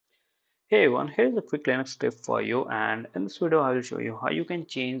Hey everyone, here's a quick Linux tip for you, and in this video I will show you how you can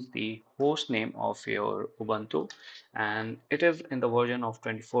change the host name of your Ubuntu, and it is in the version of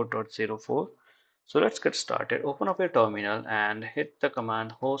 24.04. So let's get started. Open up your terminal and hit the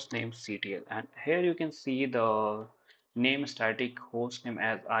command hostnamectl, and here you can see the name static hostname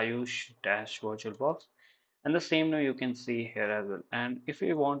as ayush-virtualbox, and the same name you can see here as well. And if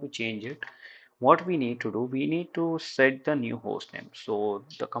you want to change it, what we need to do, we need to set the new hostname. So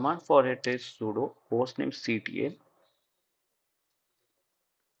the command for it is sudo hostnamectl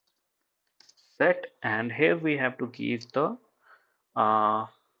set, and here we have to give the uh,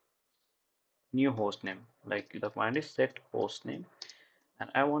 new hostname. Like the command is set hostname, and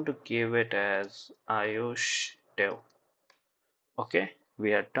I want to give it as ayush dev. Okay,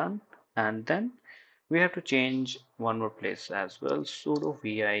 we are done, and then we have to change one more place as well. Sudo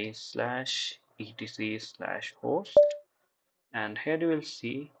vi slash etc slash host, and here you will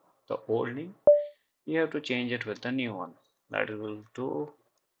see the old name. You have to change it with the new one, that will do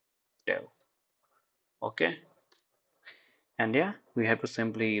dev. Okay, and yeah, we have to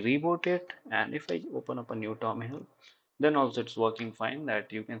simply reboot it, and if I open up a new terminal, then also it's working fine.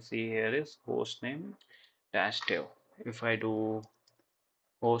 That you can see here is hostname dash dev. If I do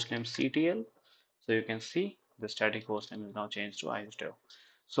hostname ctl, so you can see the static hostname is now changed to iosdev.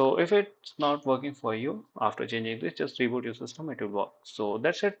 So if it's not working for you after changing this, just reboot your system, it will work. So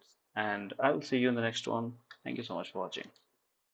that's it, and I will see you in the next one. Thank you so much for watching.